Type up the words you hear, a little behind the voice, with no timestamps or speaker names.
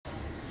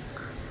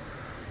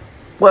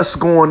What's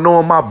going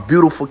on, my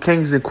beautiful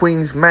kings and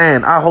queens?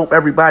 Man, I hope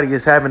everybody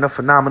is having a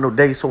phenomenal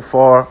day so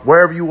far.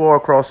 Wherever you are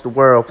across the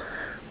world,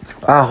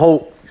 I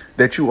hope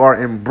that you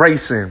are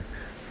embracing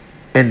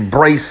the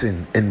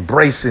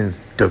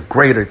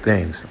greater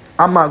things.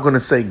 I'm not going to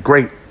say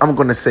great. I'm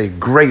going to say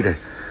greater.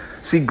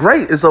 See,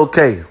 great is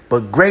okay,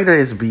 but greater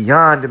is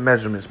beyond the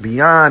measurements,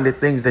 beyond the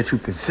things that you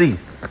can see.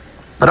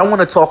 But I want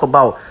to talk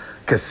about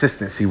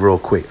consistency real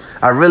quick.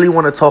 I really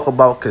want to talk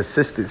about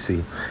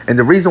consistency. And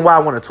the reason why I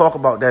want to talk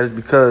about that is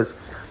because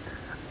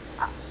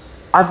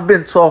I've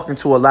been talking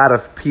to a lot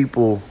of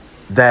people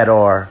that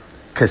are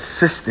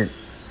consistent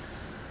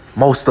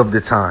most of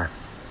the time.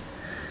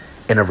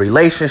 In a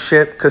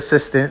relationship,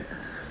 consistent.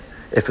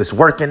 If it's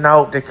working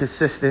out, they're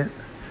consistent.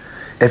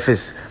 If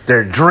it's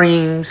their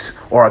dreams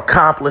or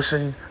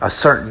accomplishing a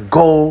certain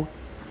goal,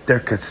 they're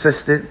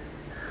consistent.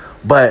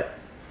 But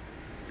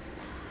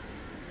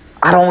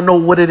I don't know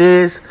what it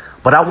is,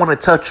 but I want to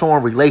touch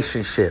on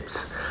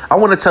relationships.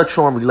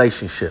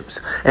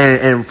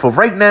 And for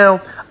right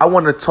now, I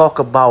want to talk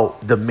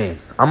about the men.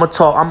 I'm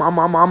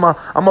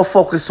gonna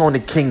focus on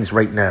the kings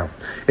right now.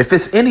 If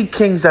it's any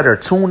kings that are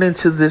tuned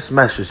into this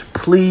message,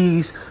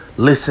 please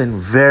listen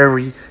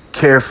very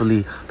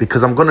carefully,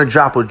 because I'm going to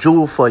drop a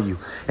jewel for you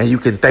and you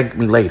can thank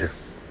me later.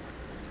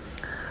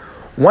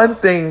 One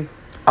thing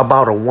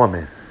about a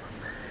woman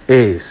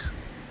is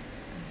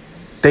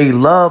they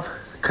love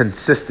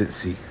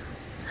consistency.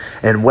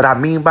 And what I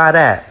mean by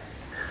that,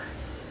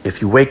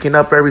 if you're waking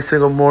up every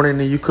single morning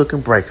and you're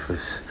cooking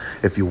breakfast,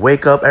 if you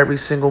wake up every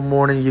single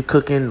morning, you're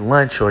cooking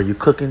lunch or you're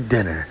cooking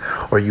dinner,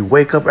 or you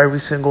wake up every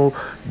single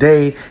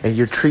day and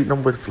you're treating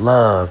them with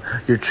love,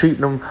 you're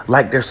treating them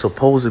like they're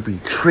supposed to be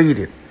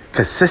treated.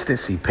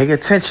 Consistency, pay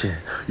attention.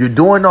 You're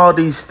doing all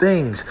these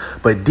things,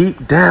 but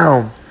deep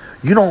down,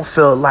 you don't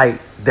feel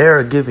like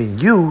they're giving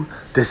you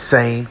the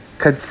same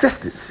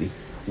consistency.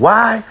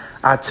 Why?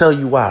 I'll tell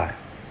you why.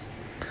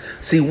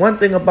 See, one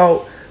thing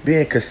about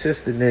being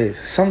consistent is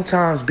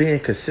sometimes being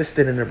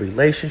consistent in a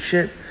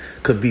relationship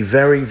could be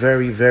very,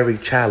 very, very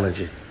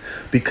challenging,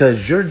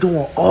 because you're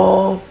doing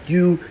all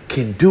you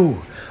can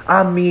do.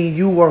 I mean,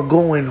 you are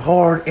going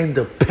hard in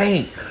the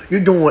paint. You're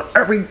doing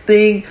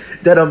everything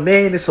that a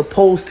man is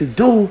supposed to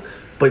do.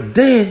 But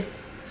then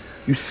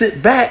you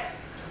sit back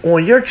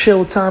on your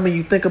chill time and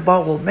you think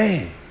about, well,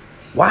 man,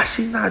 why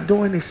she not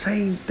doing the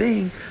same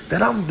thing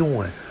that I'm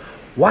doing?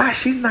 Why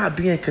she's not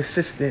being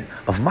consistent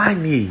of my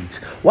needs?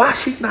 Why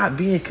she's not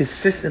being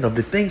consistent of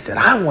the things that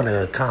I want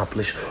to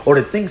accomplish, or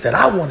the things that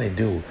I want to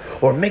do,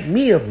 or make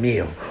me a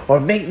meal, or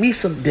make me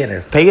some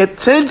dinner? Pay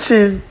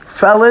attention,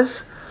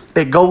 fellas.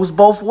 It goes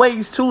both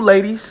ways too,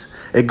 ladies.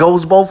 It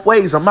goes both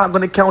ways. I'm not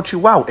going to count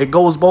you out. It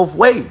goes both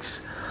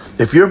ways.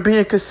 If you're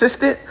being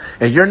consistent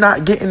and you're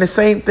not getting the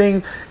same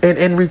thing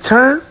in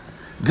return,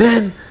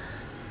 then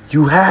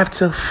you have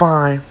to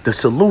find the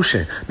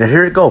solution. Now,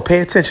 here it go. Pay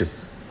attention.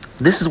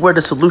 This is where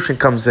the solution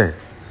comes in.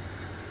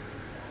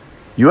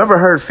 You ever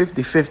heard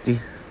 50-50?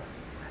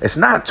 It's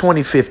not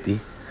 20-50.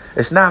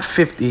 It's not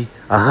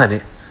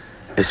 50-100.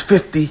 It's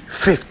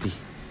 50-50.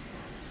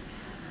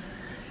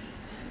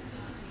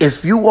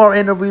 If you are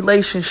in a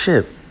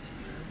relationship,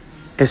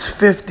 it's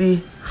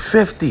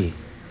 50-50.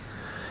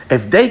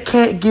 If they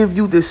can't give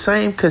you the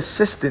same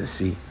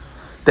consistency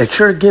that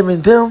you're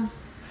giving them,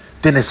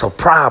 then it's a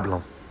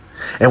problem.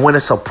 And when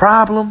it's a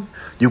problem,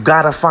 you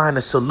got to find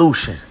a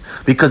solution.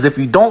 Because if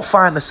you don't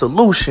find a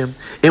solution,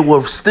 it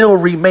will still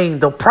remain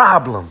the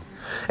problem.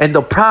 And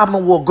the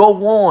problem will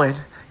go on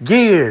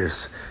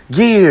years.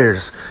 You're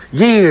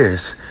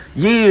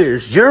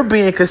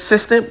being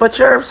consistent, but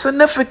your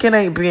significant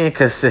ain't being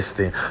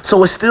consistent.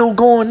 So it's still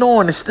going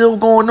on. So the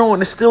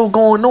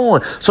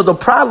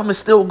problem is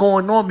still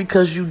going on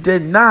because you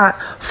did not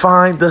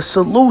find the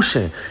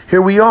solution.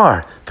 Here we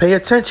are. Pay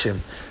attention.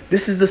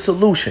 This is the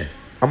solution.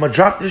 I'm going to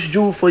drop this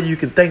jewel for you. You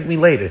can thank me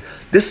later.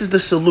 This is the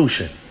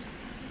solution.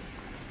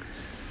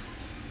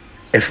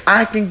 If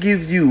I can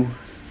give you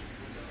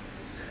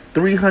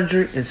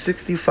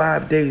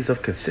 365 days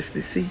of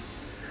consistency,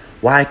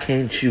 why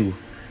can't you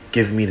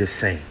give me the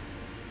same?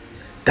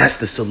 That's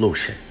the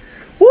solution.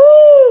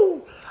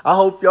 Woo! I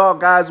hope y'all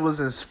guys was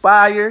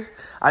inspired.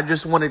 I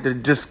just wanted to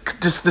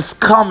just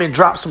come and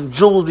drop some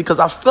jewels, because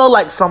I feel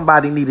like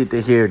somebody needed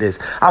to hear this.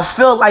 I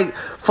feel like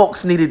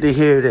folks needed to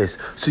hear this.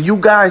 So you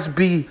guys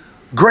be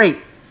great.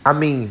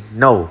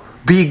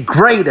 Be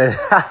greater.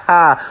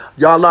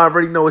 Y'all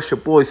already know it's your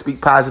boy,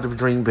 Speak Positive,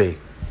 Dream Big.